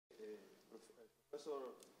Professor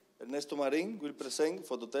Ernesto Marín will present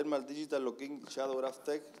photothermal digital looking shadowgraph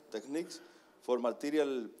techniques for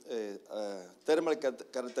material thermal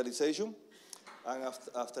characterization. And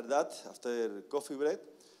after that, after coffee break,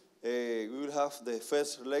 we will have the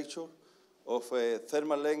first lecture of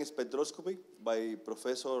thermal length spectroscopy by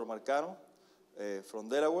Professor Marcano from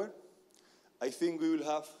Delaware. I think we will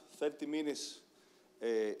have 30 minutes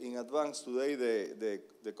in advance today,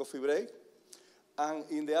 the coffee break. And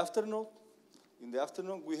in the afternoon,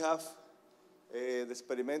 we have the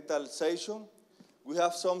experimental session. We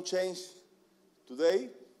have some change today.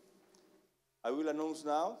 I will announce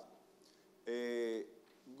now.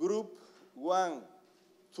 Group 1,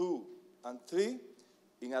 2, and 3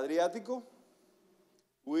 in Adriático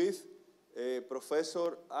with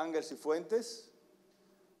Professor Ángel Cifuentes.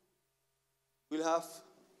 We'll have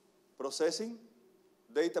processing,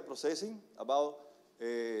 data processing about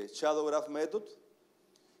shadowgraph method.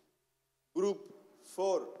 Group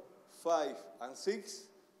 4, 5, and 6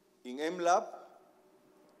 in MLab.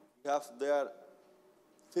 We have there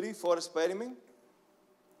 3-4 experiments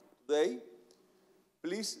today.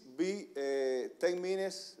 Please be 10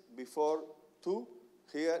 minutes before 2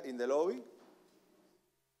 here in the lobby.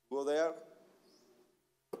 Go there.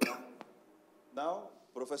 Now,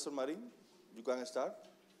 Professor Marín, you can start.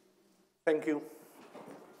 Thank you,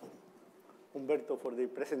 Humberto, for the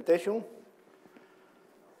presentation.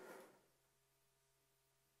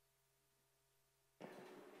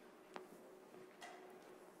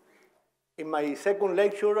 In my second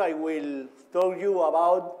lecture, I will talk you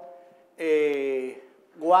about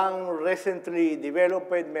one recently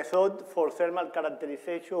developed method for thermal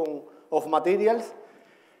characterization of materials.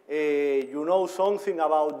 You know something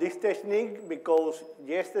about this technique because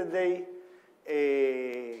yesterday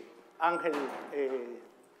Angel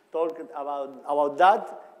talked about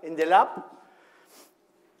that in the lab.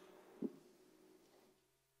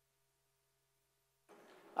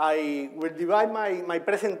 I will divide my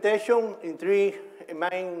presentation in 3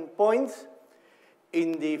 main points.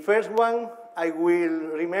 In the first one, I will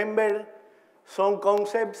remember some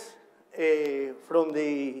concepts from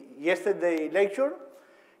the yesterday lecture.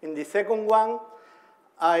 In the second one,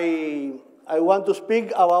 I want to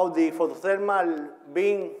speak about the photothermal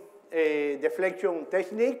beam deflection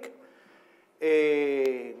technique.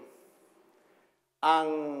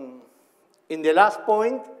 And in the last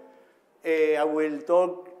point, I will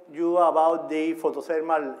talk you about the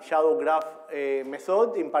photothermal shadowgraph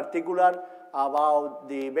method, in particular about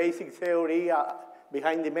the basic theory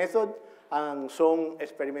behind the method and some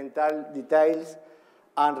experimental details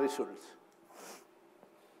and results.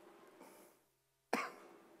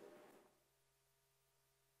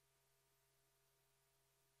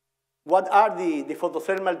 What are the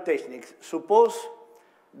photothermal techniques? Suppose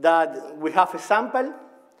that we have a sample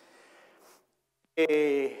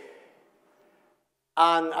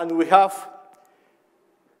and we have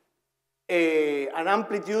an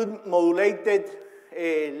amplitude modulated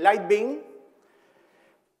light beam.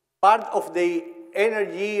 Part of the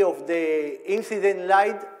energy of the incident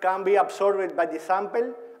light can be absorbed by the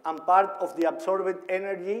sample, and part of the absorbed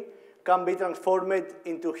energy can be transformed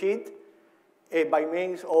into heat by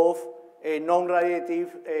means of non-radiative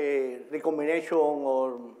recombination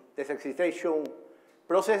or desexcitation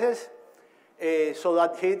processes, so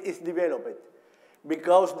that heat is developed.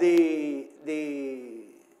 Because the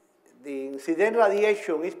incident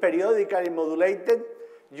radiation is periodically modulated,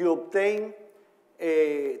 you obtain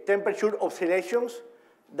temperature oscillations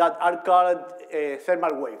that are called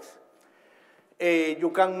thermal waves.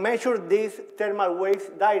 You can measure these thermal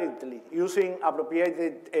waves directly using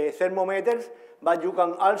appropriate thermometers, but you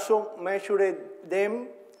can also measure them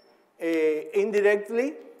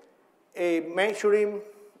indirectly, measuring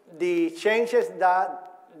the changes that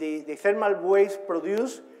the thermal waves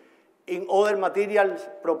produce in other materials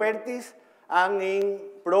properties and in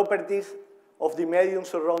properties of the medium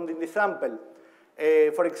surrounding the sample.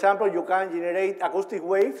 For example, you can generate acoustic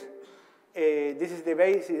waves. This is the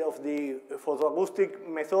basis of the photoacoustic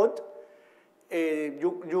method.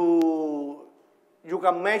 You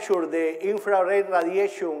can measure the infrared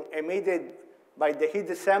radiation emitted by the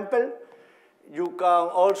heat sample. You can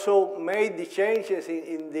also make the changes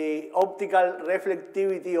in the optical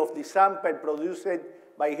reflectivity of the sample produced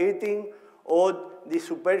by heating or the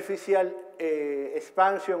superficial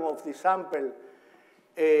expansion of the sample.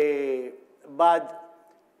 But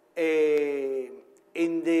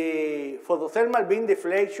in the photothermal beam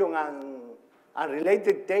deflection and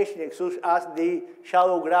related techniques such as the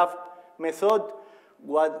shadowgraph method,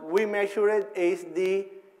 what we measured is the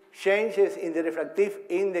changes in the refractive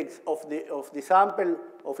index of the sample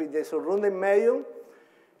of the surrounding medium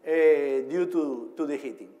due to the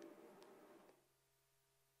heating.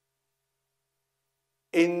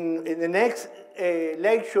 In the next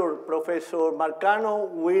lecture, Professor Marcano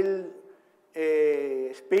will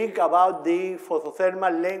speak about the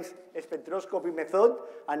photothermal lens spectroscopy method,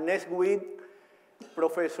 and next week,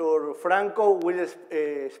 Professor Franco will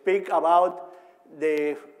speak about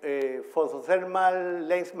the photothermal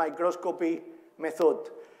lens microscopy method.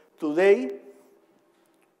 Today,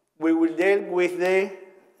 we will deal with the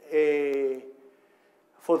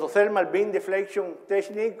photothermal beam deflection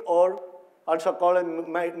technique, or also called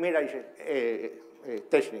mirage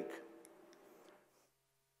technique.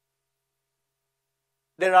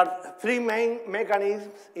 There are three main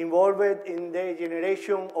mechanisms involved in the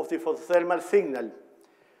generation of the photothermal signal.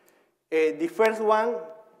 The first one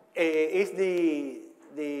is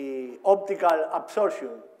the optical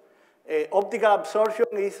absorption. Optical absorption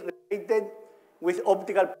is related with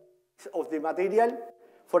optical properties of the material.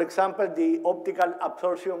 For example, the optical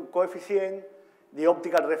absorption coefficient, the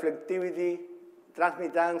optical reflectivity,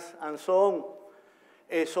 transmittance, and so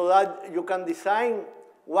on, so that you can design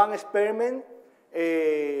one experiment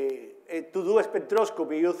to do a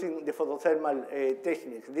spectroscopy using the photothermal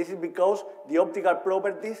techniques. This is because the optical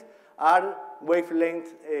properties are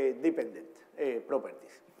wavelength dependent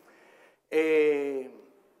properties.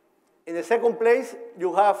 In the second place,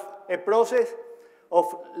 you have a process of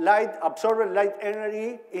absorbed light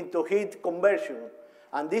energy into heat conversion.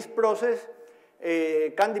 And this process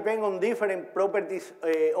can depend on different properties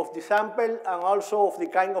of the sample and also of the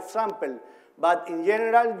kind of sample. But in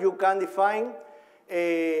general, you can define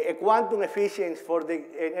a quantum efficiency for the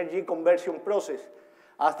energy conversion process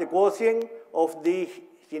as the quotient of the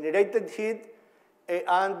generated heat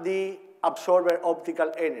and the absorbed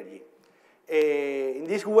optical energy. In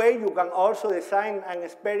this way, you can also design an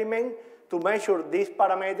experiment to measure this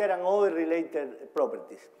parameter and other related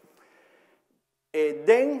properties.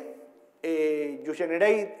 Then you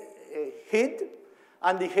generate heat,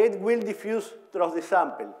 and the heat will diffuse through the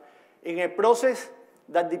sample. In a process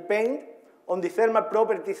that depends on the thermal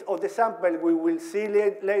properties of the sample, we will see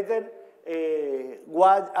later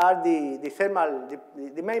what are the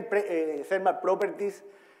main thermal properties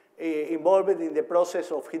involved in the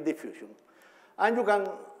process of heat diffusion. And you can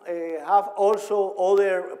have also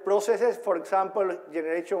other processes, for example,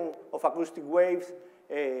 generation of acoustic waves,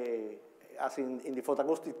 as in the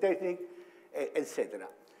photoacoustic technique, etc.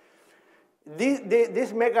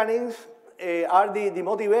 These mechanisms are the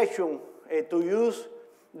motivation to use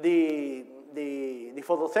the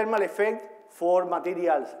photothermal effect for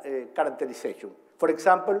materials characterization. For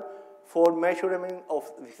example, for measurement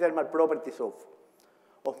of the thermal properties of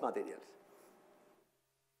materials.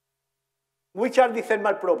 Which are the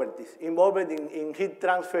thermal properties involved in heat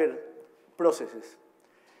transfer processes?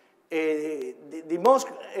 The most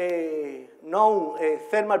known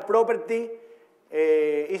thermal property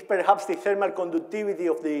is perhaps the thermal conductivity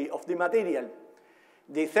of the material.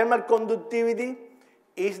 The thermal conductivity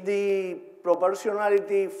is the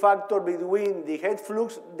proportionality factor between the heat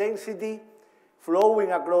flux density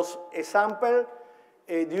flowing across a sample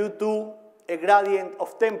due to a gradient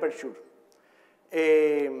of temperature.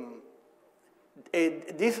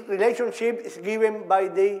 This relationship is given by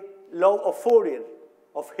the law of Fourier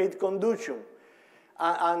of heat conduction,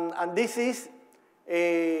 and this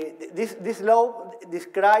law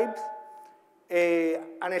describes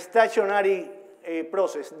an stationary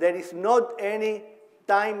process. There is not any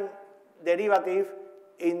time derivative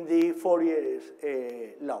in the Fourier's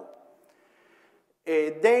law.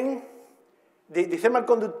 Then the thermal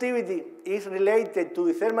conductivity is related to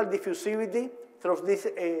the thermal diffusivity through this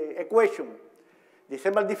equation. The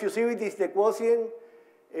thermal diffusivity is the quotient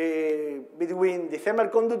between the thermal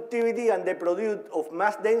conductivity and the product of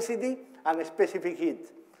mass density and specific heat.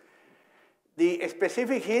 The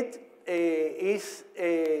specific heat is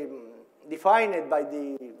defined by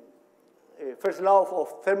the first law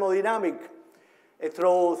of thermodynamics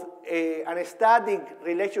through an static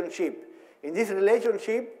relationship. In this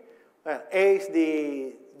relationship, A is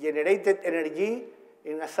the generated energy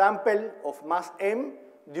in a sample of mass m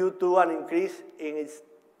due to an increase in its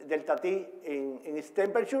delta T in its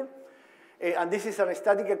temperature. And this is a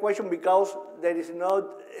static equation because there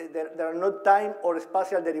are no time or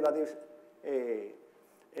spatial derivatives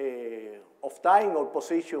of time or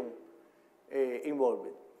position involved.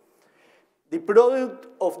 The product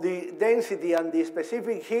of the density and the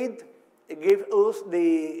specific heat gives us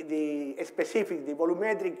the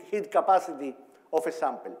volumetric heat capacity of a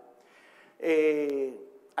sample.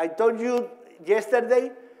 I told you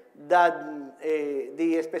yesterday that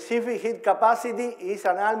the specific heat capacity is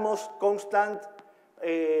an almost constant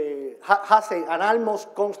has an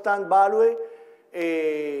almost constant value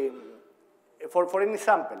for any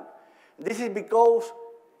sample. This is because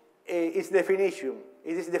its definition.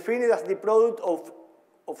 It is defined as the product of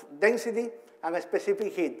density and a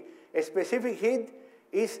specific heat. A specific heat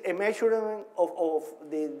is a measurement of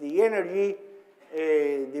the energy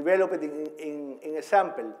developed in a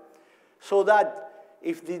sample. So that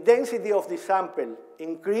if the density of the sample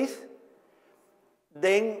increases,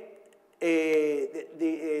 then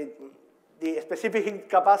the specific heat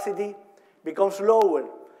capacity becomes lower.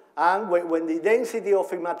 And when the density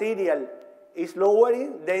of a material is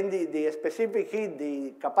lowering, then the specific heat,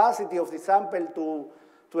 the capacity of the sample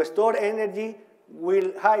to store energy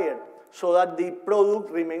will higher, so that the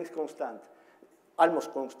product remains constant,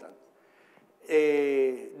 almost constant.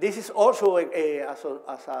 This is also, as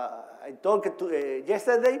I talked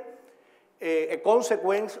yesterday, a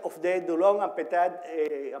consequence of the Dulong and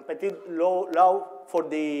Petit law for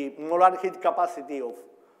the molar heat capacity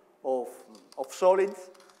of solids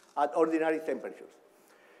at ordinary temperatures.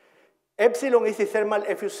 Epsilon is the thermal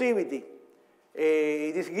effusivity.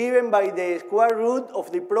 It is given by the square root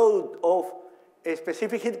of the product of a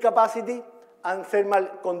specific heat capacity and thermal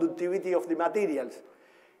conductivity of the materials.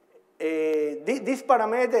 This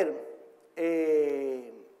parameter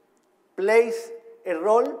plays a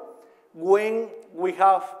role when we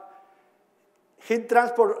have heat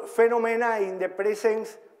transport phenomena in the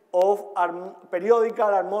presence of periodical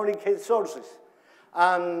harmonic heat sources.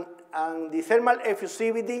 And the thermal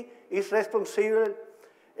effusivity is responsible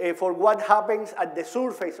for what happens at the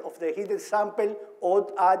surface of the heated sample or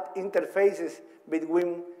at interfaces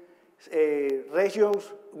between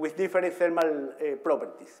regions with different thermal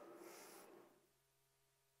properties.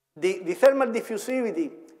 The thermal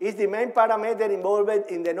diffusivity is the main parameter involved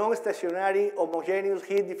in the non-stationary homogeneous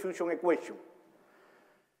heat diffusion equation.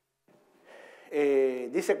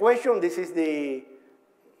 This equation, this is the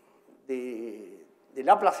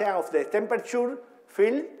Laplacian of the temperature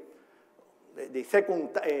field, the second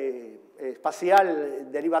spatial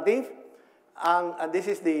derivative, and this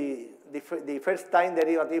is the first time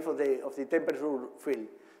derivative of the temperature field.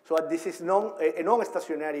 So this is a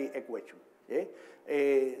non-stationary equation. Okay?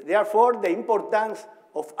 Therefore, the importance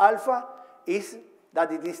of alpha is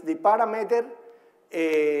that it is the parameter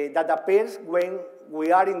that appears when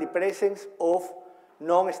we are in the presence of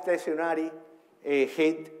non-stationary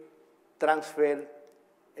heat transfer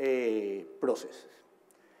processes.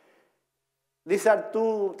 These are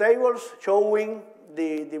two tables showing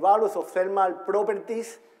the values of thermal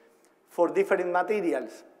properties for different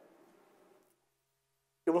materials.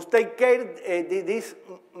 You must take care, this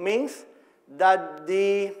means that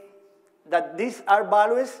these are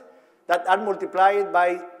values that are multiplied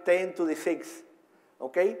by 10 to the 6,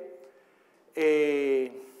 okay?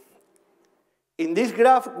 In this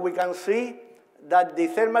graph, we can see that the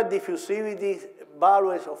thermal diffusivity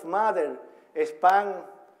values of matter span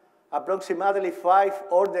approximately 5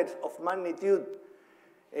 orders of magnitude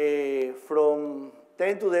from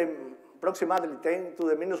 10 to the, approximately 10 to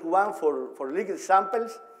the minus 1 for liquid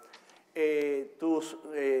samples to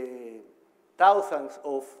thousands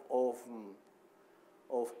of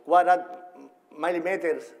quadrat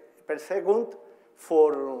millimeters per second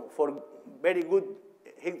for very good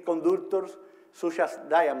heat conductors such as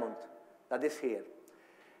diamond, that is here.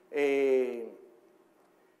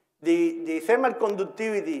 The thermal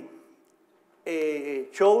conductivity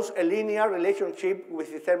shows a linear relationship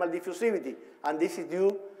with the thermal diffusivity, and this is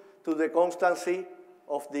due to the constancy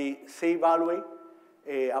of the C value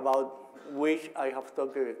about which I have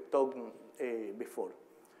talked before.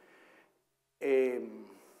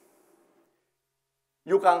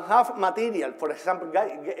 You can have material, for example,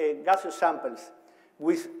 gaseous samples,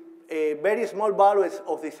 with very small values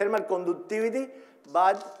of the thermal conductivity,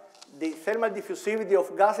 but the thermal diffusivity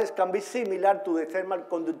of gases can be similar to the thermal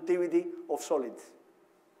conductivity of solids,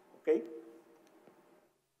 okay?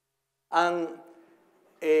 And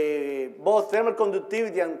both thermal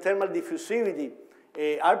conductivity and thermal diffusivity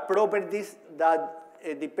are properties that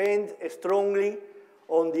depend strongly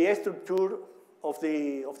on the structure of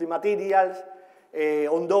the materials,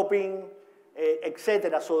 on doping,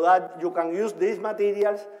 etc., so that you can use these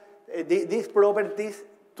materials, these properties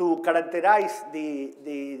to characterize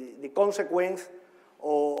the consequence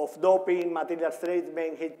of doping, materials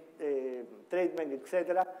treatment, heat treatment,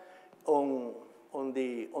 etc., on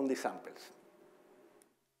the samples.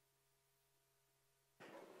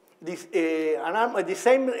 The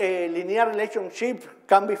same linear relationship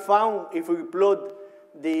can be found if we plot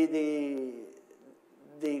the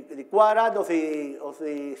quadrat of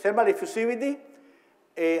the thermal diffusivity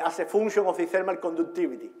as a function of the thermal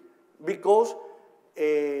conductivity, because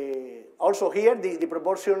Also here, the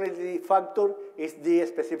proportionality factor is the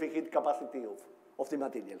specific heat capacity of the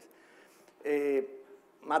materials.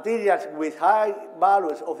 Materials with high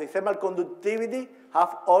values of the thermal conductivity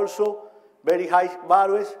have also very high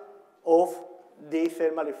values of the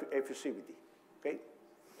thermal effusivity. Okay?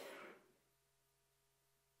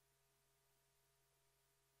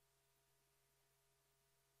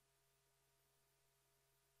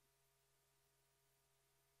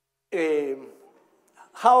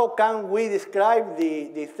 How can we describe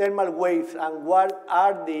the thermal waves and what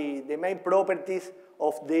are the main properties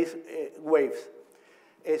of these waves?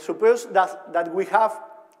 Suppose that we have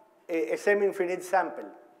a semi-infinite sample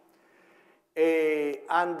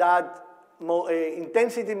and that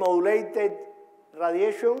intensity modulated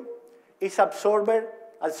radiation is absorbed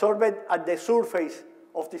at the surface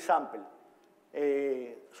of the sample.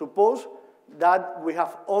 Suppose that we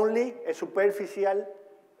have only a superficial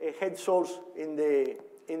heat source in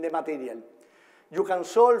the material. You can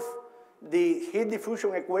solve the heat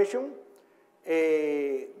diffusion equation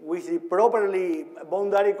with the properly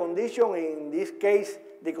boundary condition, in this case,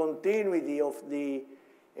 the continuity of the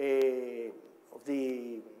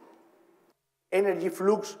energy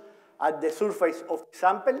flux at the surface of the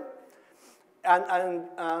sample,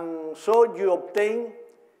 and so you obtain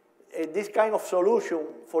this kind of solution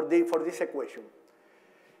for this equation.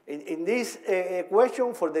 In this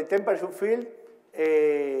equation, for the temperature field,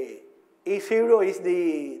 E0 is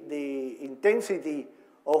the intensity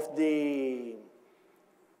of the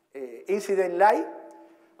incident light.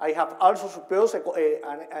 I have also supposed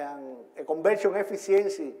a conversion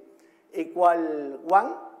efficiency equal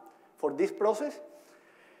 1 for this process.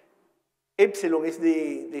 Epsilon is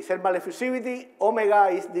the thermal effusivity. Omega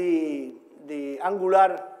is the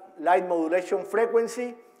angular light modulation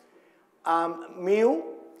frequency. Mu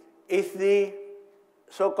is the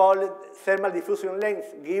so-called thermal diffusion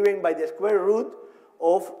length given by the square root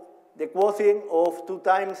of the quotient of 2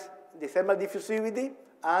 times the thermal diffusivity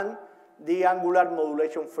and the angular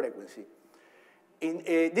modulation frequency.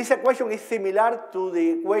 This equation is similar to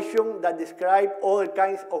the equation that describes other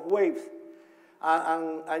kinds of waves.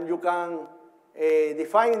 And you can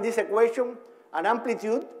define in this equation an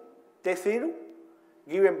amplitude, T0,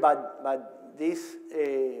 given by this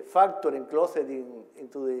factor enclosed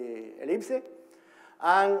into the ellipse.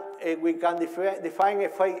 And we can define a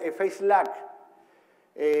phase lag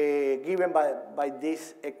given by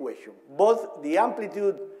this equation. Both the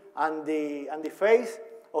amplitude and the phase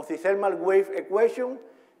of the thermal wave equation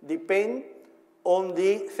depend on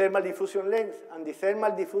the thermal diffusion length, and the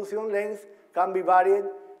thermal diffusion length can be varied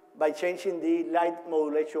by changing the light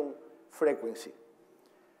modulation frequency.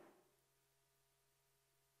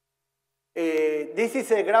 This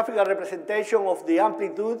is a graphical representation of the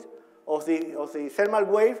amplitude of the thermal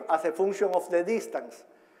wave as a function of the distance,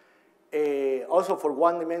 also for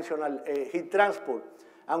one-dimensional heat transport.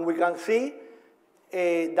 And we can see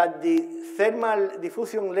that the thermal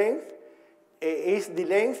diffusion length is the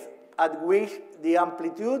length at which the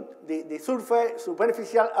amplitude, the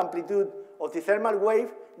superficial amplitude of the thermal wave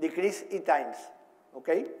decreases E times,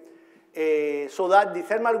 okay? So that the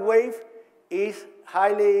thermal wave is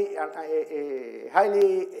highly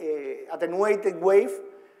attenuated wave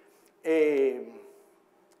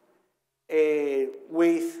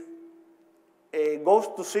with goes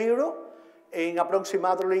to 0 in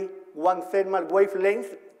approximately 1 thermal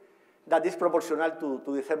wavelength that is proportional to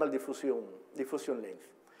the thermal diffusion length.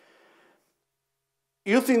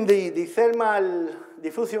 Using the thermal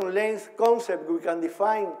diffusion length concept, we can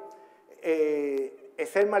define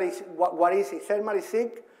what is a thermally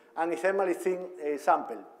thick and a thermally thin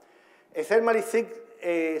sample. A thermally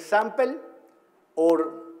thick sample,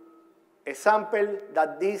 or a sample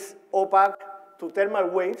that is opaque to thermal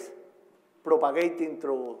waves propagating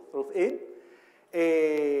through it,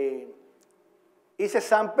 is a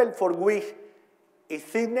sample for which its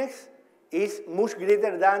thickness is much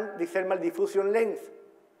greater than the thermal diffusion length,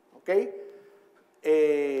 okay?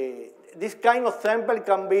 This kind of sample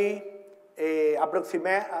can be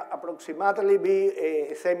approximately be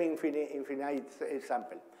a semi-infinite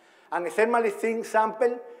sample. And a thermally thin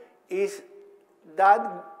sample is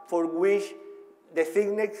that for which the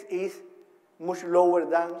thickness is much lower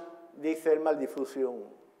than the thermal diffusion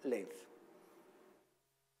length.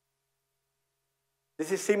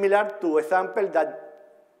 This is similar to a sample that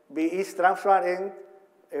is transparent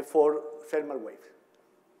for thermal waves.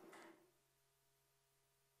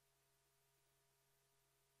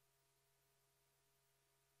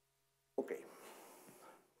 Okay.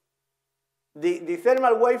 The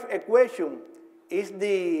thermal wave equation is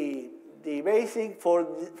the basic for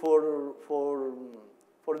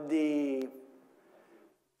the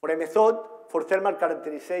for a method for thermal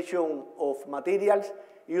characterization of materials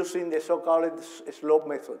using the so-called slope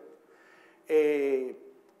method.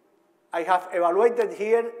 I have evaluated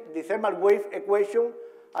here the thermal wave equation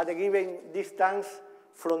at a given distance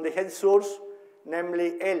from the head source,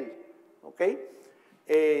 namely L, okay?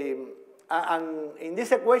 And in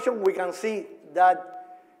this equation, we can see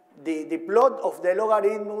that the plot of the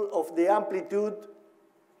logarithm of the amplitude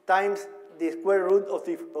times the square root of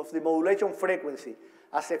the modulation frequency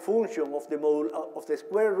as a function of the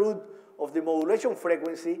square root of the modulation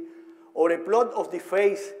frequency, or a plot of the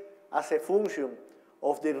phase as a function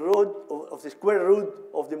of the square root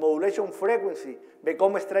of the modulation frequency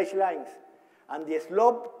become straight lines. And the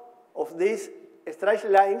slope of these straight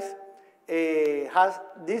lines has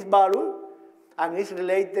this value and is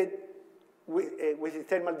related with the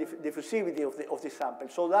thermal diffusivity of the sample.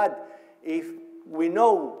 So that if we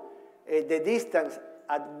know the distance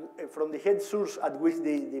from the head source at which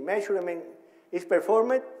the measurement is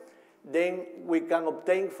performed, then we can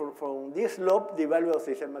obtain from this slope the value of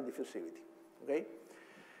the thermal diffusivity. Okay?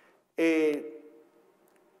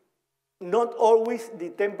 Not always the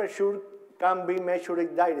temperature can be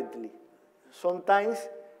measured directly. Sometimes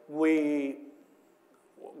what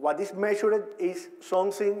is measured is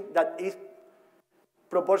something that is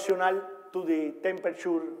proportional to the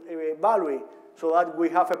temperature value, so that we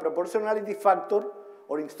have a proportionality factor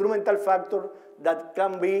or instrumental factor that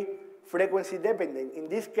can be frequency dependent. In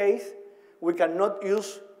this case, we cannot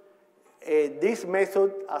use this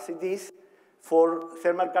method as it is for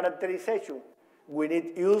thermal characterization. We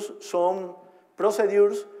need to use some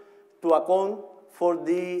procedures to account for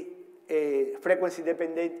the frequency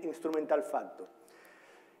dependent instrumental factor.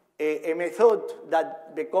 A method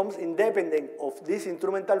that becomes independent of this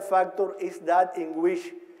instrumental factor is that in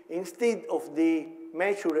which instead of the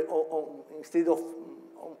measuring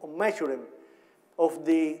of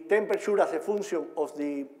the temperature as a function of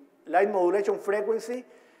the light modulation frequency,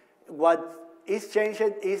 what is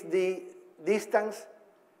changed is the distance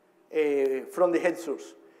from the head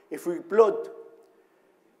source. If we plot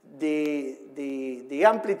the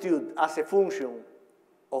amplitude as a function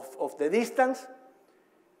of the distance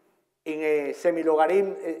in a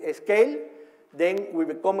semi-logarithm scale, then we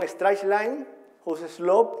become a straight line whose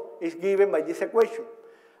slope is given by this equation.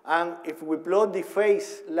 And if we plot the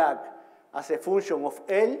phase lag as a function of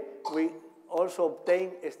L, we also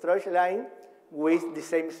obtain a straight line with the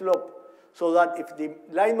same slope. So that if the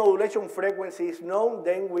light modulation frequency is known,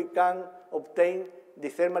 then we can obtain the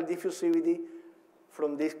thermal diffusivity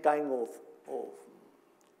from this kind of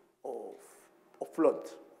plot.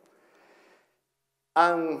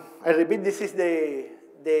 And I repeat, this is the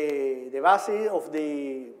basis of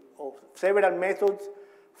several methods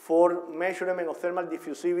for measurement of thermal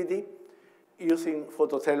diffusivity using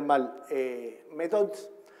photothermal methods.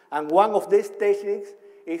 And one of these techniques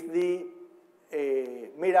is the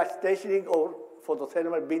mirage technique or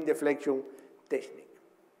photothermal beam deflection technique.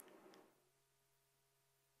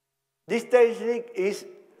 This technique is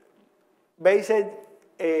based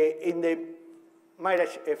in the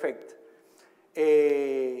mirage effect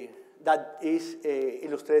that is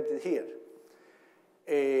illustrated here.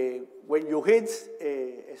 When you hit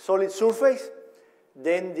a solid surface,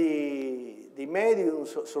 then the medium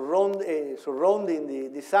surrounding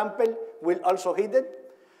the sample will also hit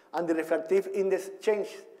it, and the refractive index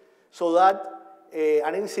changes, so that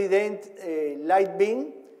an incident light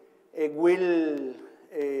beam will,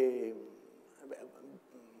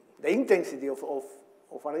 the intensity of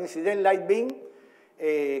an incident light beam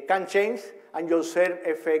can change, and you observe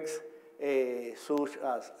effects such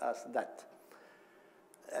as that.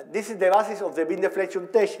 This is the basis of the beam deflection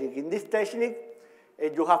technique. In this technique,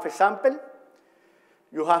 you have a sample,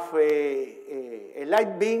 you have a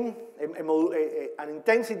light beam, an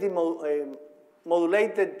intensity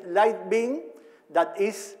modulated light beam that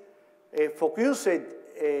is focused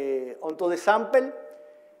onto the sample,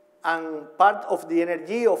 and part of the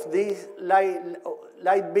energy of this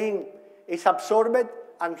light beam is absorbed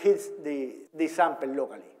and hits the sample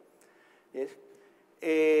locally. Yes.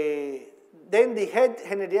 Then the heat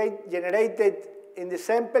generated in the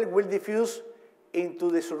sample will diffuse into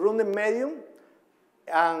the surrounding medium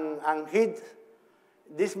and hit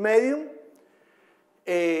this medium.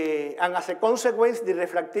 And as a consequence, the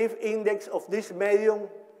refractive index of this medium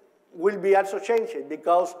will be also changed,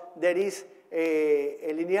 because there is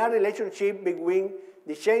a linear relationship between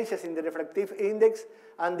the changes in the refractive index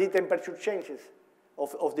and the temperature changes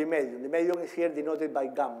of the medium. The medium is here denoted by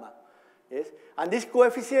gamma. Yes? And this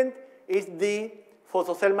coefficient is the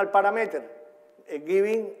photothermal parameter,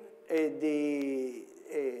 giving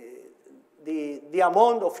the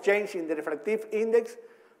amount of change in the refractive index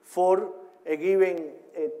for a given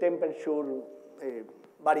temperature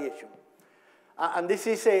variation. And this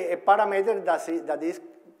is a parameter that is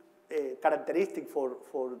characteristic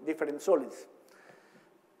for different solids.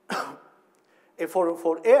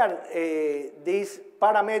 For air, this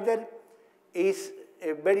parameter is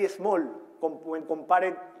very small when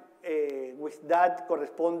compared with that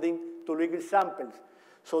corresponding to liquid samples.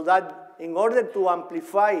 So that in order to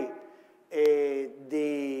amplify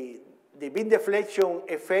the beam deflection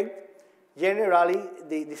effect, generally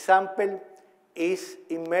the sample is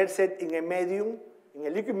immersed in a medium, in a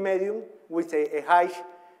liquid medium with a high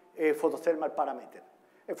photothermal parameter.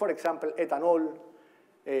 For example, ethanol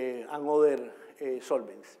and other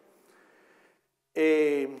solvents.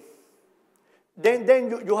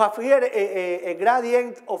 Then you have here a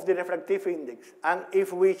gradient of the refractive index. And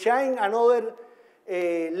if we shine another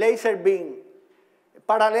laser beam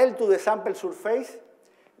parallel to the sample surface,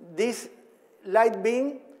 this light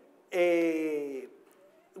beam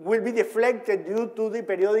will be deflected due to the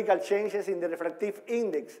periodical changes in the refractive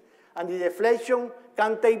index. And the deflection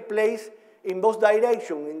can take place in both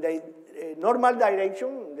directions, in the normal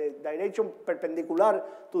direction, the direction perpendicular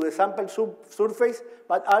to the sample surface,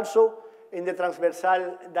 but also in the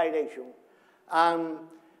transversal direction. And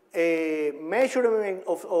measuring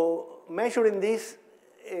this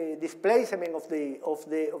displacement of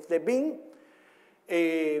the beam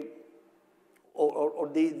or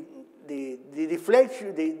the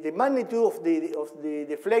deflection, the magnitude of the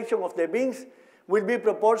deflection of the beams will be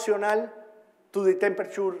proportional to the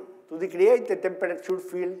temperature, to the created temperature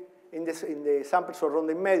field in the sample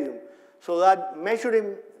surrounding medium. So that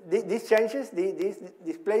measuring these changes, this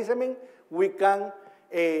displacement, we can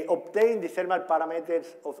obtain the thermal parameters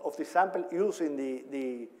of the sample using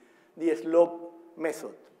the slope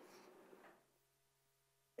method.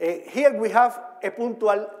 Here we have a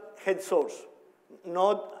punctual head source,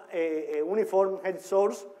 not a uniform head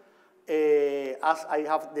source as I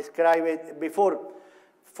have described before.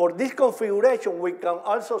 For this configuration, we can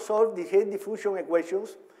also solve the heat diffusion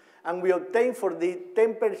equations, and we obtain for the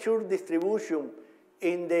temperature distribution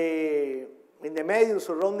in the medium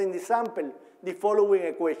surrounding the sample the following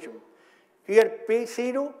equation. Here,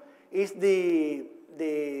 P0 is the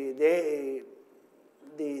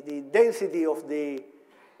density of the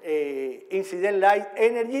incident light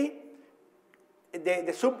energy.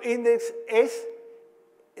 The subindex S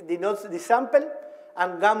denotes the sample,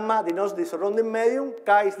 and gamma denotes the surrounding medium.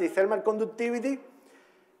 K is the thermal conductivity.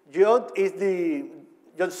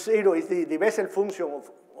 J0 is the Bessel function of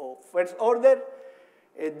first order.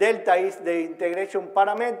 Delta is the integration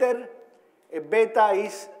parameter. Beta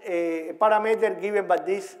is a parameter given by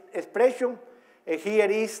this expression.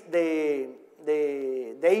 Here is the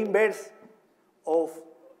inverse of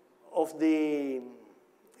the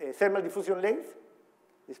thermal diffusion length.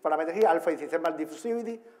 This parameter here, alpha is the thermal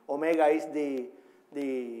diffusivity, omega is the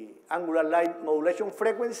angular light modulation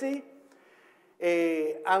frequency.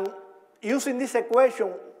 And using this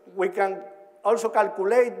equation, we can also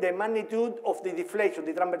calculate the magnitude of the deflection,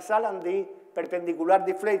 the transversal and the perpendicular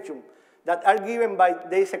deflection that are given by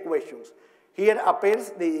these equations. Here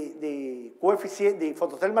appears the coefficient, the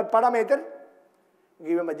photothermal parameter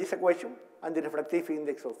given by this equation, and the refractive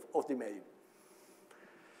index of the medium.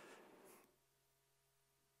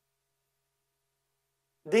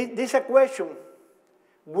 This equation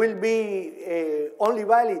will be only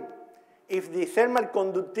valid if the thermal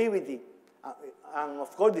conductivity and,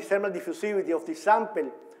 of course, the thermal diffusivity of the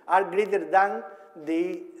sample are greater than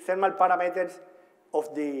the thermal parameters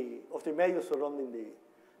of the medium surrounding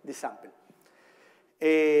the sample.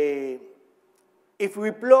 If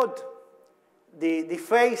we plot the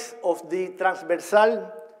phase of the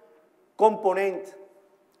transversal component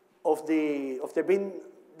of the beam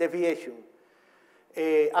deviation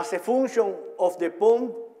as a function of the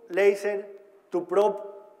pump laser to probe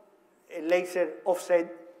laser offset,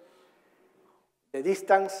 the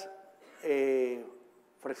distance,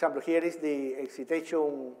 for example, here is the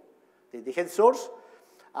excitation, the head source,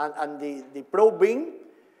 and the probe beam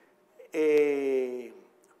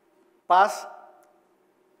pass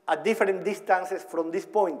at different distances from this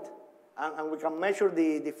point, and we can measure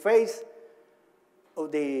the phase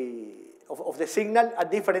of the signal at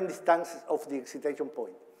different distances of the excitation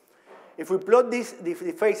point. If we plot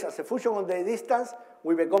the phase as a function of the distance,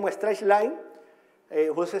 we become a straight line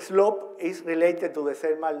whose slope is related to the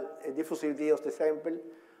thermal diffusivity of the sample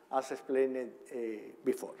as explained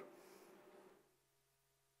before.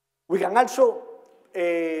 We can also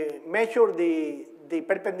measure the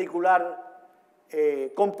perpendicular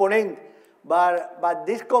component, but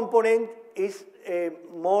this component is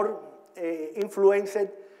more influenced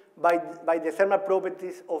by the thermal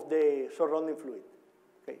properties of the surrounding fluid.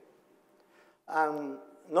 Okay.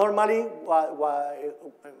 Normally,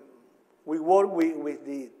 we work with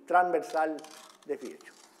the transversal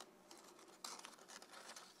deviation.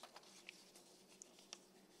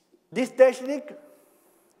 This technique,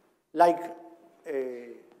 like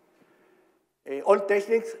all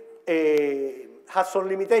techniques, has some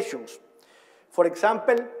limitations. For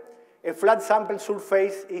example, a flat sample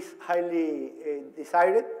surface is highly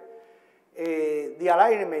desired. The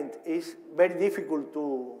alignment is very difficult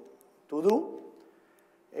to do.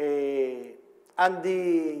 And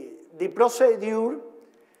the procedure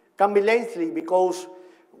can be lengthy because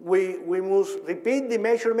we must repeat the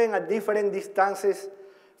measurement at different distances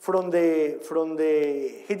from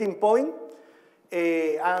the heating point.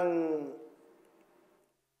 And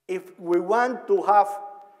if we want to have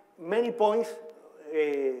many points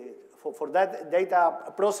for that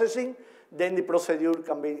data processing, then the procedure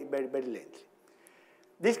can be very, very lengthy.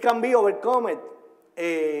 This can be overcome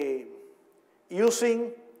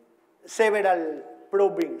using several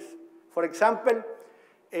probings. For example,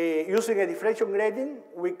 using a diffraction grating,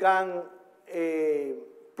 we can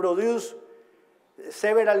produce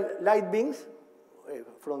several light beams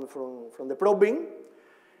from the probe beam,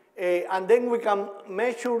 and then we can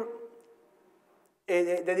measure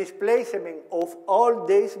the displacement of all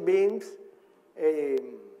these beams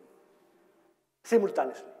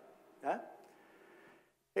simultaneously.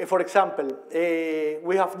 For example,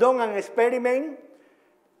 we have done an experiment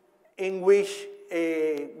in which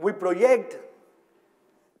we project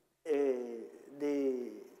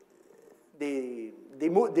the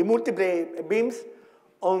multiple beams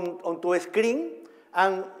onto a screen,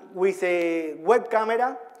 and with a web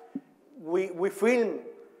camera, we film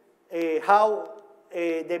how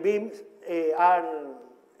the beams are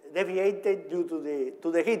deviated due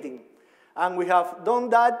to the heating. And we have done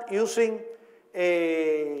that using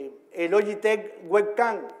a Logitech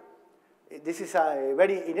webcam. This is a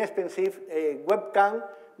very inexpensive webcam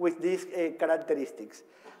with these characteristics.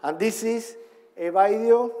 And this is a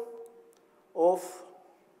video of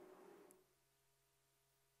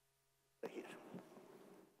here.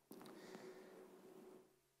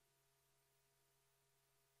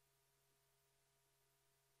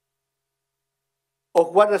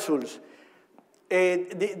 Of what results?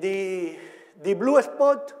 The blue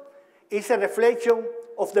spot is a reflection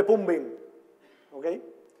of the pump beam, okay?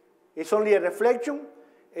 It's only a reflection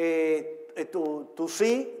to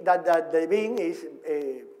see that the beam is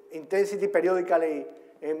intensity periodically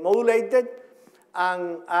modulated,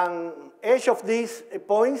 and each of these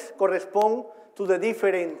points correspond to the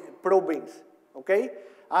different probe beams, okay?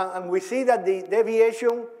 And we see that the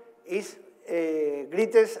deviation is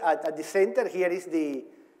greatest at the center. Here is the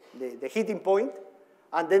heating point,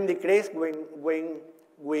 and then decrease when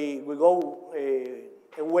we go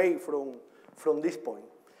away from this point.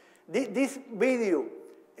 This video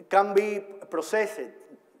can be processed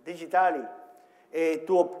digitally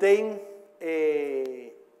to obtain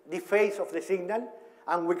the phase of the signal,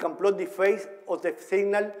 and we can plot the phase of the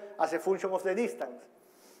signal as a function of the distance.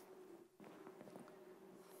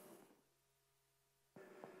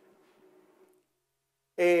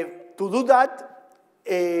 To do that,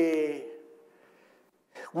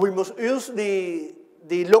 we must use the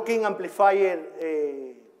locking amplifier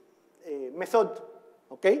method,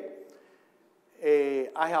 okay?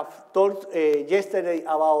 I have told yesterday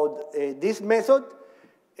about this method.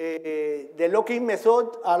 The locking method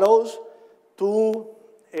allows to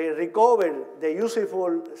recover the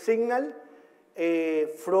useful signal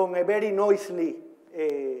from a very noisy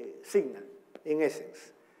signal, in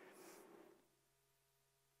essence.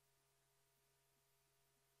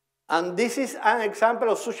 And this is an example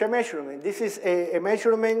of such a measurement. This is a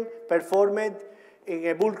measurement performed in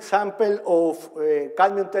a bulk sample of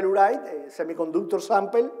cadmium telluride, a semiconductor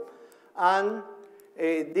sample. And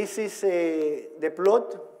this is the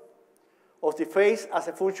plot of the phase as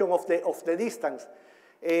a function of the distance.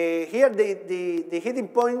 Here, the heating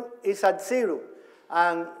point is at 0.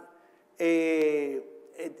 And the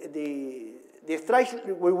strike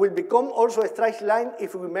will become also a strike line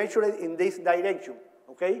if we measure it in this direction,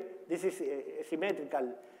 okay? This is a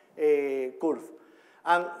symmetrical curve.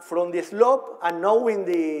 And from the slope and knowing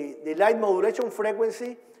the light modulation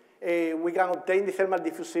frequency, we can obtain the thermal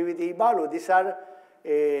diffusivity value. These are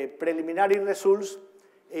preliminary results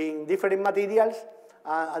in different materials,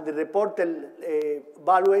 and the reported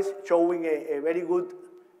values showing a very good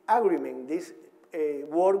agreement. This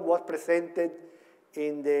work was presented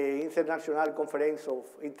in the International Conference of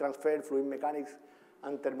Heat Transfer, Fluid Mechanics,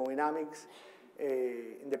 and Thermodynamics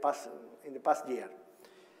in the past year.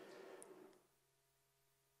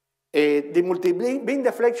 The multi-beam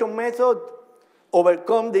deflection method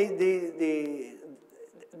overcome this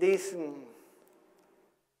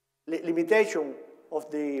limitation of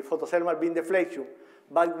the photothermal beam deflection,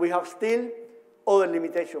 but we have still other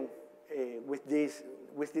limitations with this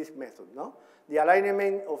method. No? The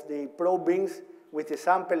alignment of the probe beams with the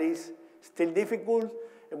sample is still difficult,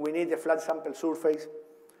 and we need a flat sample surface,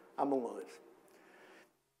 among others.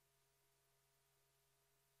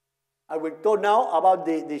 I will talk now about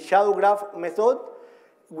the shadow graph method,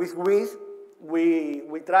 with which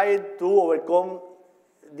we tried to overcome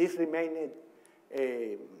these remaining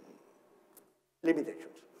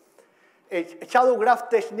limitations. A shadow graph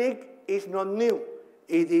technique is not new.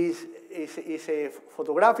 It is a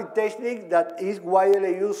photographic technique that is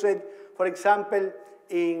widely used, for example,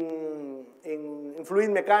 in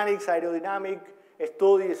fluid mechanics, aerodynamic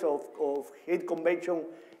studies of heat convection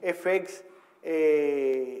effects,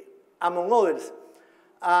 among others.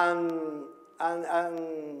 And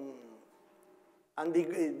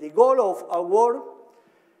the goal of our work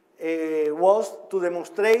was to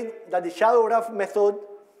demonstrate that the shadow graph method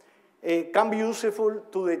can be useful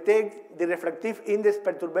to detect the refractive index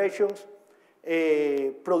perturbations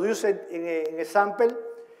produced in a sample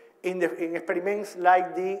in experiments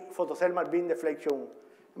like the photothermal beam deflection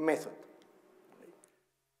method.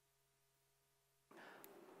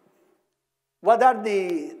 What are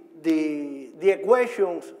the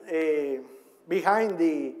equations behind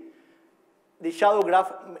the shadow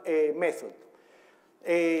graph method?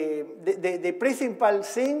 The principal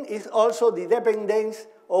thing is also the dependence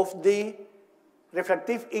of the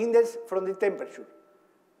refractive index from the temperature.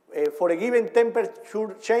 For a given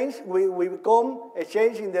temperature change, we become a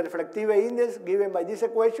change in the refractive index given by this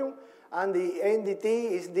equation, and the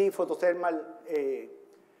NDT is the photothermal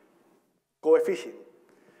coefficient.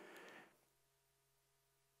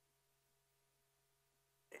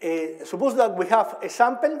 Suppose that we have a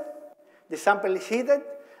sample, the sample is heated,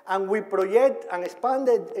 and we project an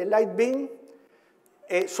expanded light beam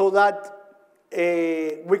so that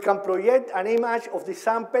we can project an image of the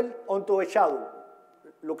sample onto a shadow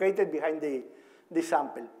located behind the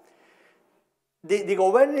sample. The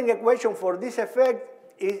governing equation for this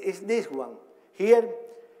effect is this one. Here,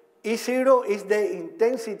 E0 is the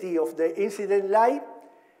intensity of the incident light.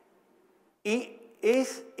 E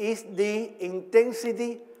is the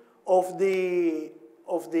intensity of the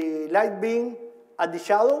light beam at the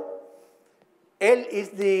shadow. L is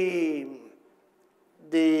the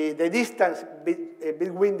distance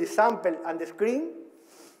between the sample and the screen.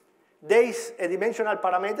 There is a dimensional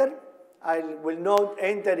parameter. I will not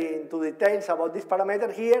enter into details about this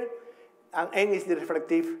parameter here. And N is the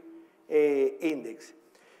refractive index.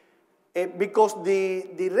 Because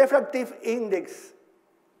the refractive index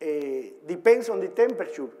depends on the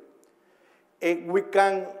temperature, we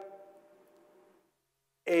can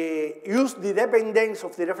use the dependence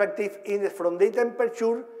of the refractive index from the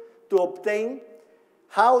temperature to obtain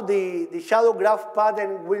how the shadow graph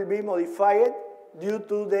pattern will be modified due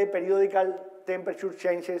to the periodical temperature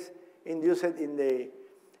changes induced in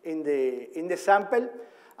the sample.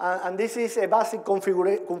 And this is a basic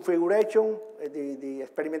configuration, the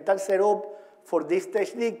experimental setup for this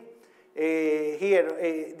technique.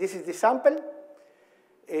 Here, this is the sample.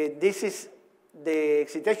 This is the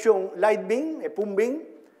excitation light beam, a pump beam.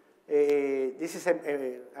 This is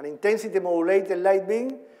an intensity modulated light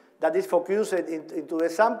beam that is focused into the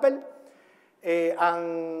sample.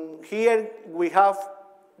 And here we have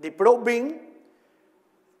the probe beam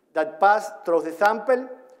that passes through the sample,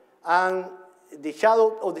 and the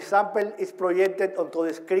shadow of the sample is projected onto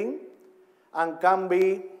the screen and can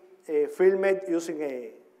be filmed using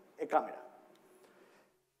a camera.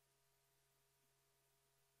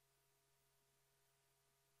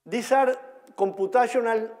 These are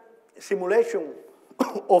computational simulation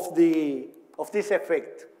of this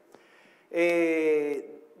effect.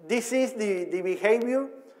 This is the behavior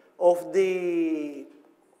of the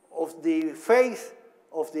phase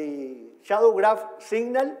of the shadow graph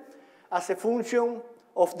signal as a function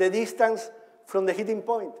of the distance from the heating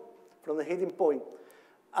point.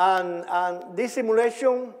 And this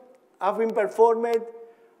simulation has been performed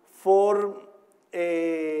for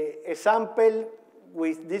a sample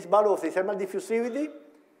with this value of the thermal diffusivity,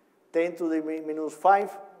 10 to the minus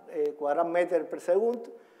 5 quadrat meter per second,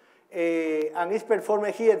 and it's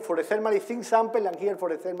performed here for a thermally thin sample and here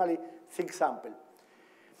for a thermally thick sample.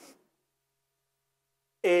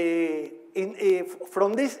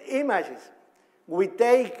 From these images, we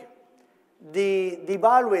take the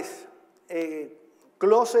values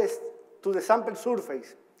closest to the sample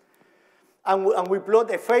surface, and we plot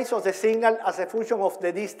the phase of the signal as a function of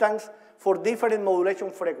the distance for different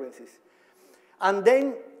modulation frequencies. And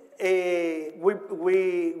then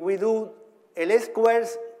we do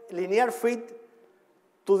L-squares linear fit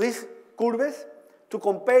to these curves to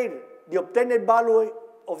compare the obtained value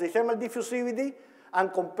of the thermal diffusivity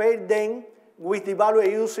and compare them with the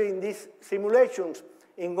value used in these simulations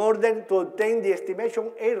in order to obtain the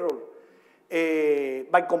estimation error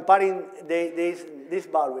by comparing these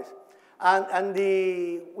values. And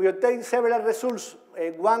we obtain several results.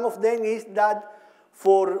 One of them is that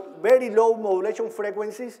for very low modulation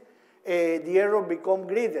frequencies, the error becomes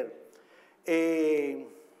greater.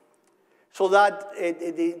 So that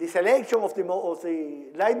the selection of the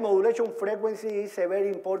light modulation frequency is a very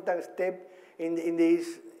important step in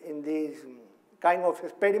these kind of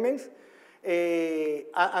experiments.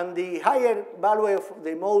 And the higher value of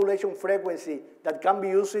the modulation frequency that can be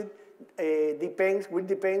used will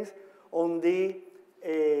depend on the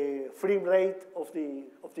frame rate of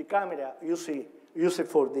the camera used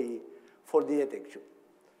for the detection.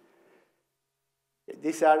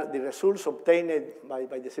 These are the results obtained by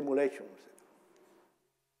the simulations.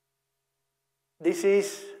 This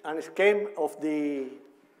is a scheme of the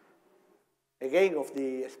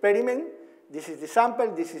experiment. This is the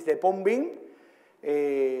sample, this is the pond beam.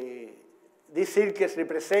 These circles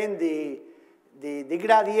represent the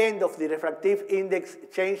gradient of the refractive index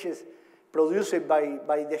changes produced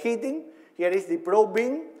by the heating. Here is the probe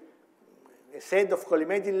beam, a set of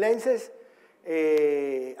collimating lenses,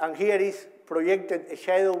 and here is projected a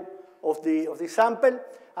shadow of the sample,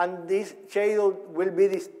 and this shadow will be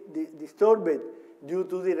disturbed due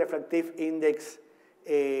to the refractive index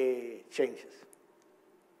changes.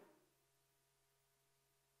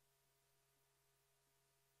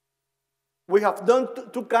 We have done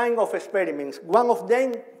two kinds of experiments. One of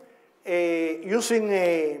them using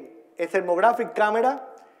a thermographic camera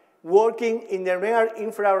working in the near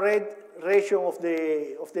infrared region of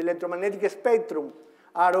the electromagnetic spectrum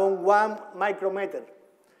around 1 micrometer.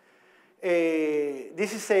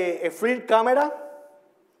 This is a FLIR camera.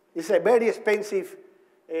 It's a very expensive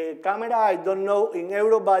camera. I don't know in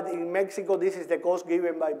Europe, but in Mexico, this is the cost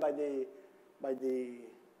given by the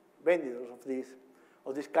vendors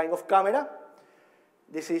of this kind of camera.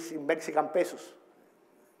 This is in Mexican pesos,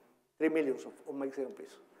 3 million of Mexican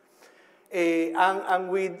pesos.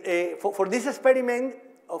 For this experiment,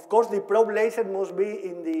 of course, the probe laser must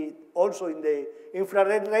be also in the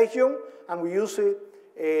infrared region, and we use a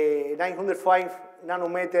 905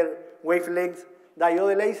 nanometer wavelength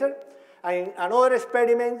diode laser. And in another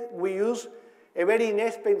experiment, we use a very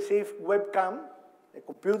inexpensive webcam, a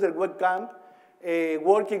computer webcam,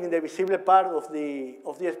 working in the visible part of the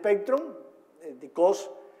spectrum. The cost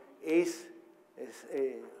is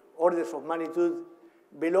orders of magnitude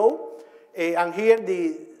below. And here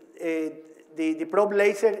the probe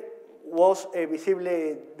laser was a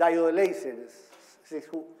visible diode laser,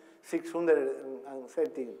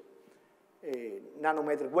 630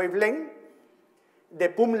 nanometer wavelength. The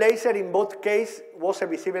PUM laser in both cases was a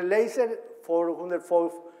visible laser,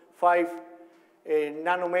 445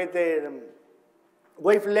 nanometer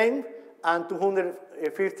wavelength and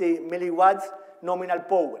 250 milliwatts nominal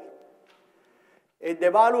power.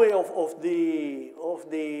 The value of the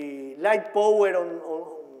light power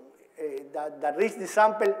that reaches the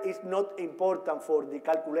sample is not important for the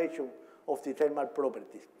calculation of the thermal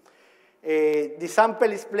properties. The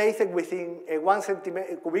sample is placed within a 1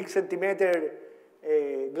 cubic centimeter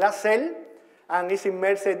glass cell and is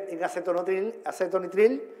immersed in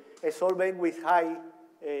acetonitrile, a solvent with high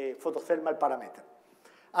photothermal parameter.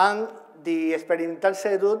 And the experimental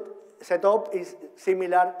setup is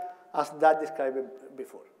similar as that described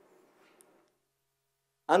before.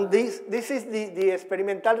 And this is the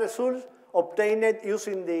experimental results obtained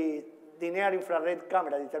using the near-infrared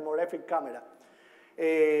camera, the thermographic camera.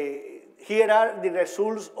 Here are the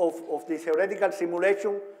results of the theoretical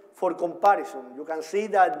simulation for comparison. You can see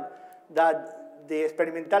that the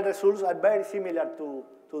experimental results are very similar to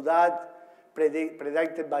that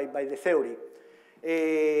predicted by the theory.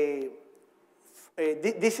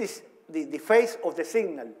 This is the phase of the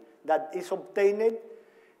signal that is obtained.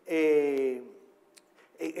 In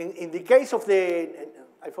the case of the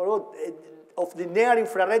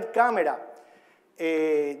near-infrared camera,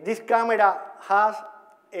 this camera has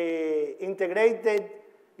integrated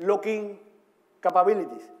locking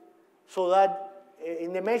capabilities, so that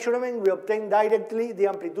in the measurement we obtain directly the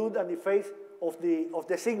amplitude and the phase of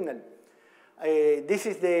the signal. This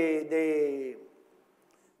is the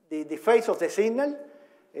phase of the signal.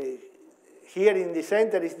 Here in the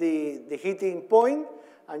center is the heating point,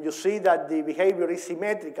 and you see that the behavior is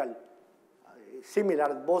symmetrical similar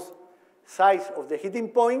at both sides of the heating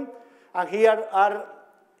point. And here are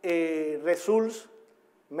results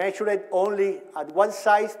measured only at one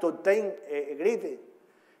side to obtain a great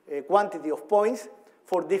quantity of points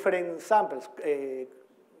for different samples,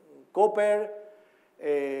 copper,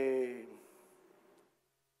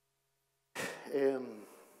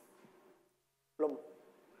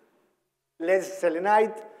 lead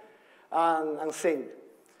selenide, and zinc.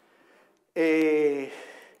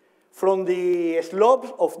 From the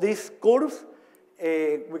slopes of these curves,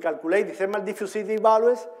 we calculate the thermal diffusivity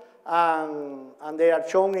values, and they are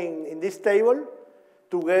shown in this table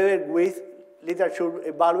together with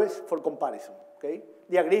literature values for comparison. Okay?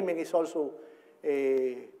 The agreement is also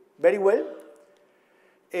very well.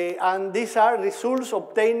 And these are results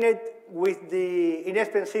obtained with the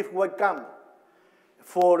inexpensive webcam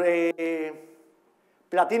for a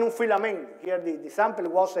platinum filament. Here the sample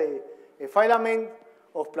was a filament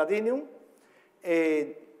of platinum.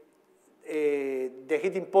 The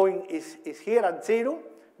heating point is here at 0.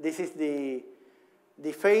 This is the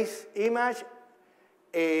phase image.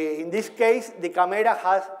 In this case, the camera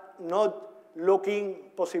has not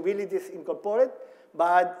looking possibilities incorporated,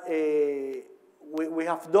 but we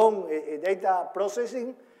have done data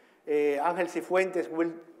processing. Ángel Cifuentes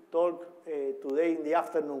will talk today in the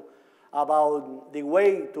afternoon about the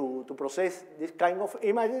way to process this kind of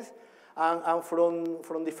images. And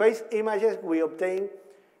from the phase images, we obtain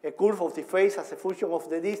a curve of the phase as a function of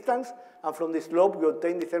the distance, and from the slope, we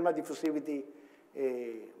obtain the thermal diffusivity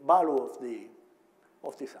value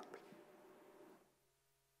of the sample.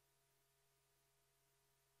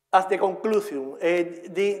 As the conclusion,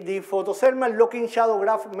 the photothermal locking shadow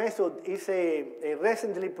graph method is a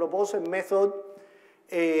recently proposed method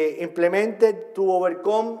implemented to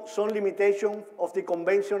overcome some limitations of the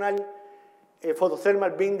conventional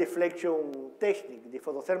photothermal beam deflection technique. The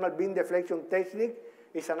photothermal beam deflection technique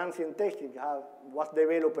is an ancient technique, was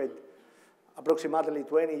developed approximately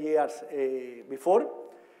 20 years before.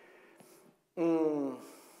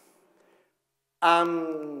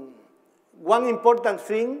 One important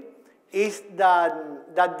thing is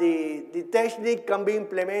that the technique can be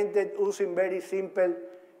implemented using very simple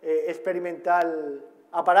experimental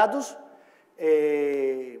apparatus.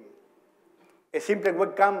 A simple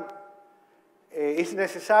webcam is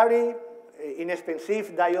necessary.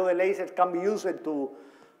 Inexpensive diode lasers can be used to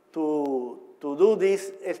do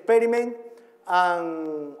this experiment,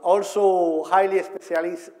 and also highly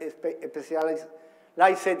specialized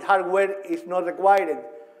hardware is not required.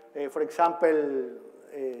 For example,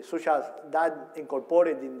 such as that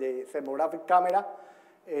incorporated in the thermographic camera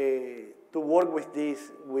to work with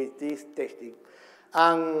this technique.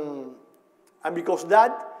 And because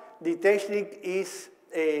that, the technique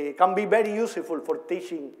can be very useful for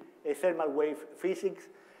teaching thermal wave physics,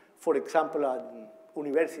 for example, at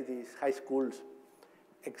universities, high schools,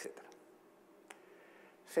 etc.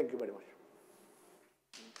 Thank you very much.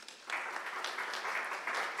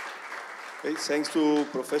 Okay, thanks to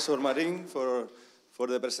Professor Marín for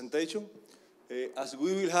the presentation. As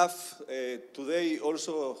we will have today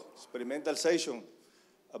also experimental session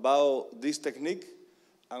about this technique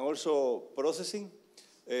and also processing,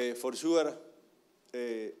 for sure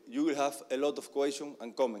you will have a lot of questions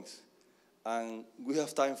and comments, and we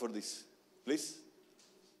have time for this. Please.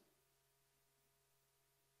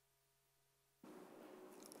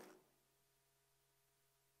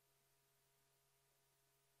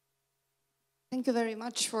 Thank you very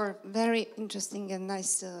much for very interesting and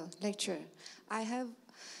nice lecture. I have,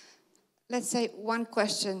 let's say, one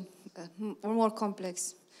question, more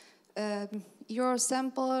complex. Your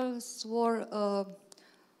samples were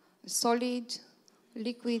solid,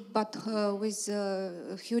 liquid, but with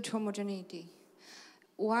huge homogeneity.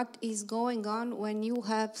 What is going on when you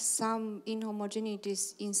have some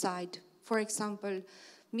inhomogeneities inside? For example,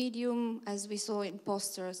 medium, as we saw in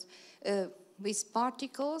posters, with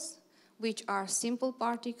particles, which are simple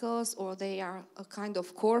particles, or they are a kind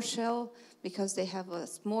of core shell because they have a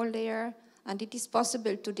small layer, and it is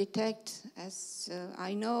possible to detect, as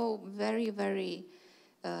I know, very, very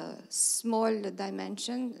small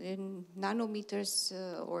dimension in nanometers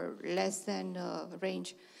or less than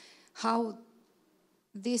range, how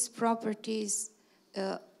these properties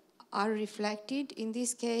are reflected in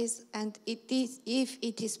this case, and if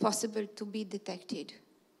it is possible to be detected.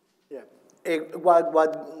 Yeah. What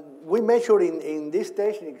we measure in these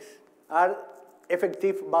techniques are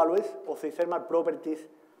effective values of the thermal properties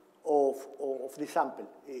of the sample.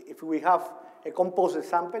 If we have a composite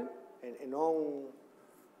sample,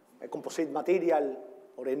 a composite material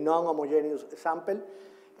or a non-homogeneous sample,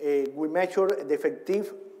 we measure the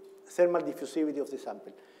effective thermal diffusivity of the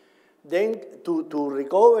sample. Then, to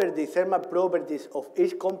recover the thermal properties of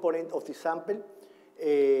each component of the sample,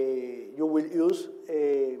 you will use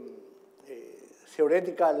a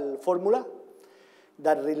theoretical formula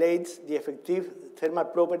that relates the effective thermal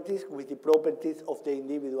properties with the properties of the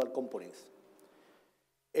individual components.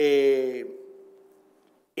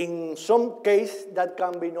 In some cases, that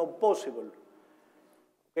can be not possible.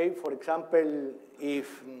 Okay, for example,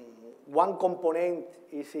 if one component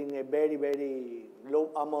is in a very, very low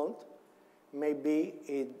amount, maybe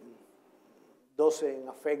it doesn't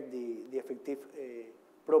affect the effective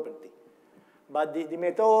property. But the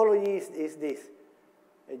methodology is this.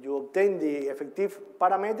 You obtain the effective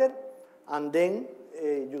parameter, and then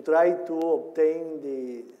you try to obtain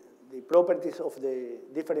the properties of the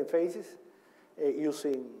different phases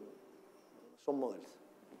using some models.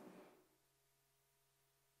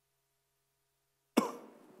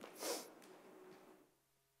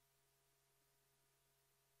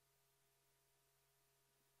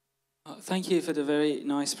 Thank you for the very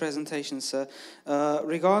nice presentation, sir.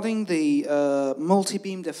 Regarding the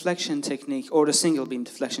multi-beam deflection technique or the single beam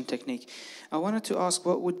deflection technique, I wanted to ask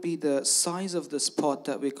what would be the size of the spot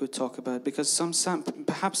that we could talk about, because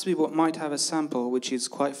perhaps we might have a sample which is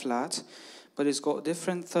quite flat, but it's got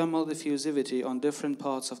different thermal diffusivity on different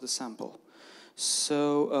parts of the sample.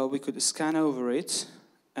 So we could scan over it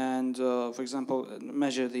and, for example,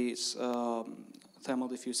 measure these thermal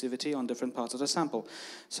diffusivity on different parts of the sample.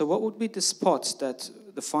 So what would be the spot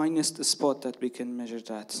the finest spot that we can measure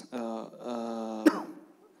that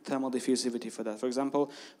thermal diffusivity for that? For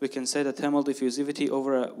example, we can say the thermal diffusivity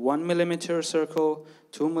over a 1 millimeter circle,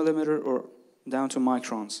 2 millimeter, or down to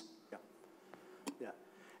microns. Yeah.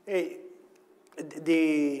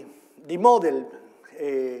 The model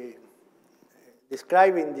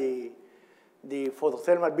describing the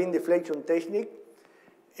photothermal beam deflection technique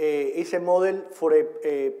is a model for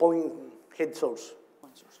a point head source.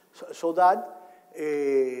 So that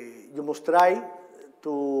you must try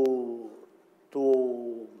to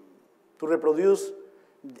reproduce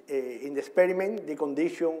in the experiment the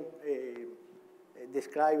condition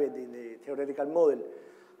described in the theoretical model,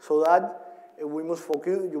 so that we must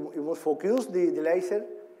focus, you must focus the laser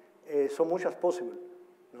so much as possible.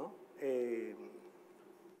 No?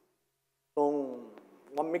 On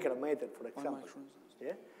 1 micrometer, for example.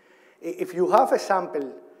 Yeah? If you have a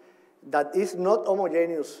sample that is not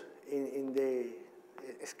homogeneous in the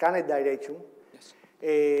scanned direction, yes,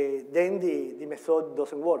 then the method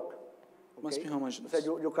doesn't work. Okay? Must be homogeneous.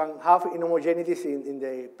 So you can have inhomogeneities in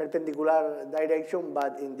the perpendicular direction,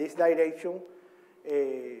 but in this direction,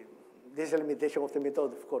 this is a limitation of the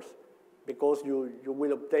method, of course, because you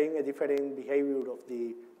will obtain a different behavior of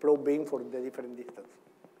the probe beam for the different distance.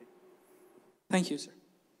 Okay. Thank you, sir.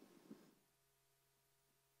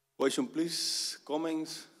 Question, please.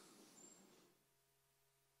 Comments?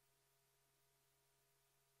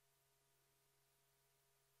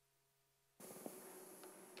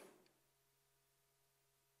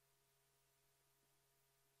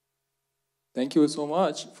 Thank you so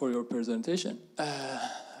much for your presentation.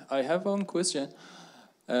 I have one question.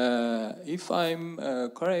 If I'm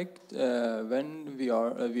correct, when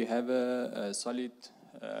we have a solid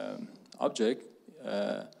object,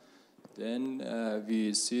 then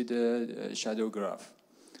we see the shadow graph.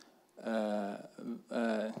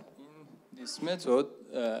 In this method,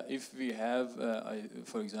 if we have,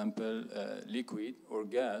 for example, liquid or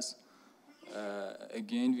gas,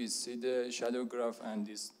 again we see the shadow graph, and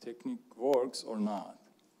this technique works or not?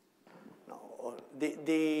 No,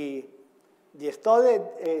 the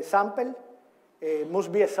studied sample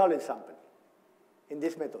must be a solid sample in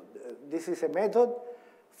this method. This is a method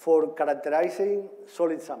for characterizing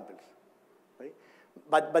solid samples. Right?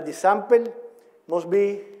 But the sample must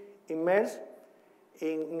be immersed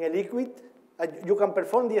in a liquid. You can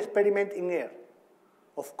perform the experiment in air,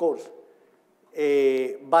 of course.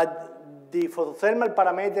 But the photothermal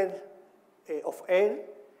parameter of air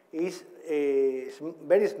is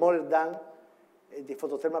very smaller than the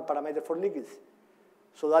photothermal parameter for liquids.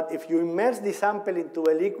 So that if you immerse the sample into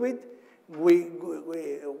a liquid,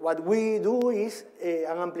 what we do is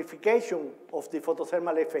an amplification of the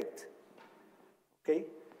photothermal effect. Okay?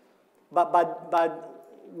 But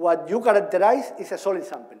what you characterize is a solid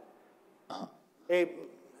sample.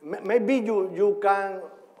 Maybe you can,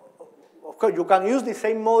 of course, you can use the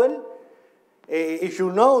same model. If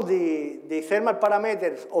you know the thermal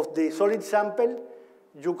parameters of the solid sample,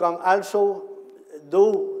 you can also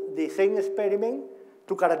do the same experiment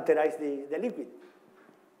to characterize the liquid.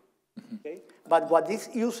 Okay? But what is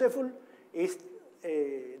useful is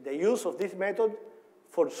the use of this method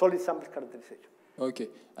for solid sample characterization. Okay.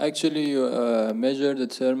 Actually, you measure the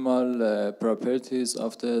thermal properties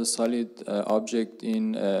of the solid object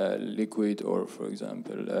in liquid or, for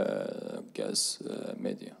example, gas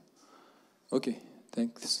media. Okay,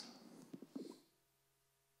 thanks.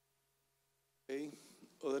 Okay.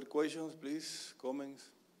 Other questions, please? Comments?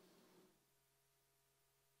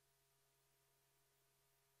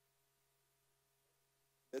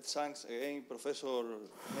 Let's thank again Professor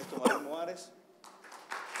Ernesto Marín Moares.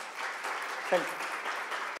 Thank you.